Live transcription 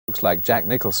looks like Jack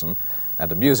Nicholson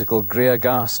and a musical Greer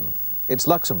Garson. It's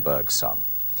Luxembourg's song.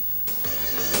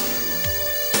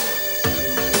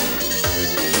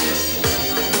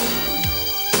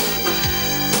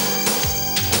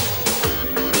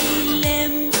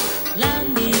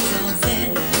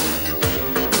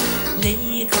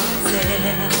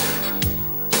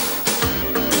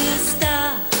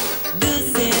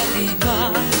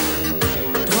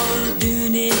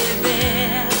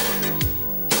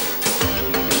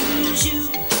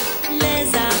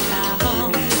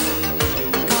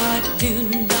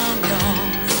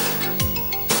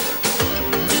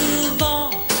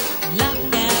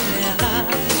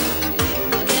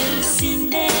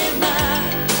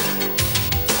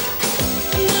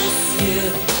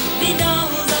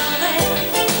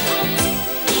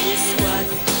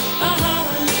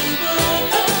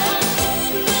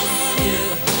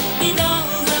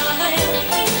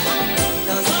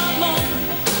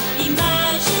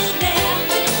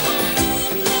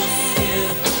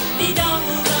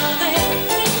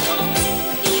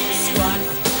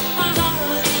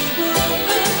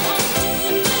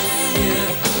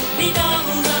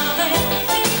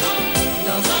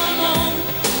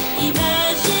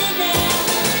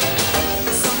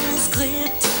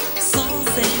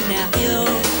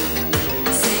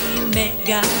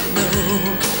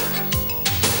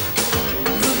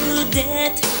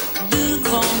 Vedette de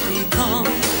grand écran,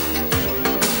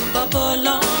 pas pour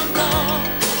longtemps.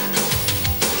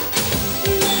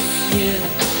 Monsieur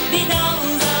vit dans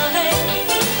un rêve,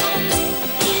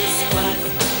 il squatte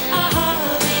à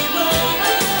Hollywood.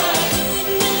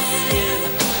 Monsieur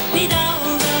vit dans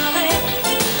un rêve,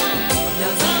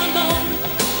 dans un monde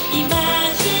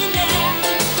imaginaire.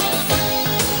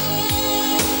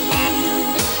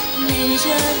 Mais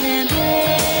je viendrai.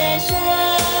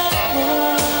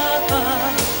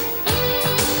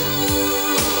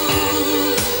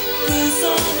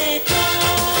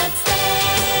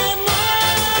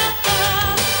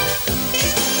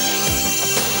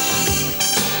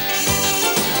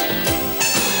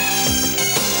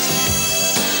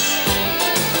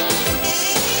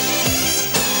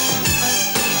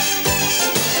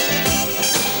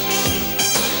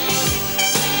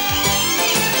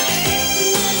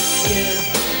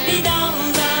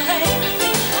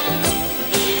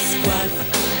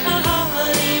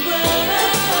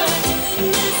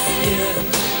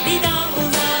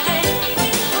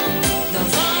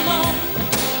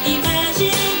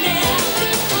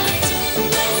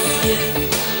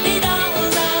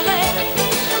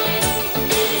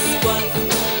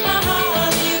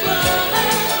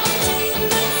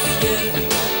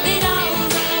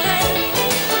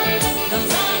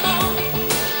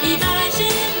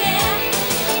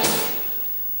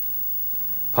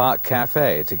 Park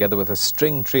Café, together with a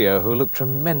string trio who look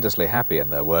tremendously happy in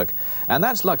their work. And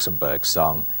that's Luxembourg's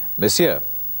song, Monsieur.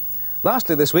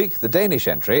 Lastly this week, the Danish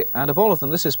entry, and of all of them,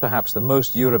 this is perhaps the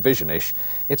most Eurovision-ish.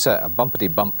 It's a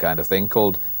bumpety-bump kind of thing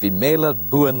called Vi Maler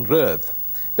Buen Rød,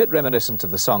 a bit reminiscent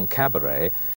of the song Cabaret.